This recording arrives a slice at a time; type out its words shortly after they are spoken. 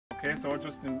Okay, so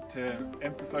just to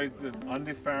emphasise on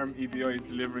this farm, EBI is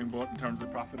delivering both in terms of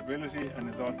profitability and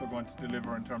is also going to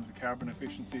deliver in terms of carbon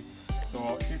efficiency.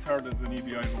 So this herd is an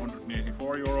EBI of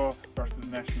 €184 versus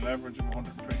a national average of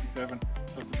 127,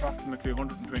 so it's approximately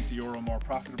 €120 more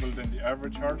profitable than the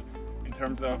average herd. In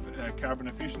terms of carbon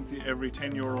efficiency, every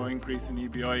 €10 increase in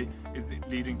EBI is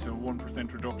leading to a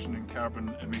 1% reduction in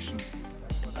carbon emissions.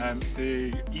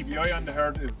 The EBI on the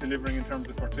herd is delivering in terms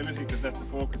of fertility because that's the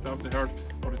focus of the herd,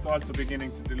 but it's also beginning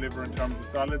to deliver in terms of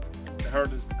solids. The herd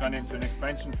has gone into an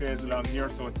expansion phase along here,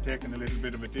 so it's taken a little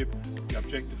bit of a dip. The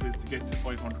objective is to get to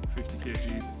 550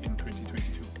 kgs in 2020.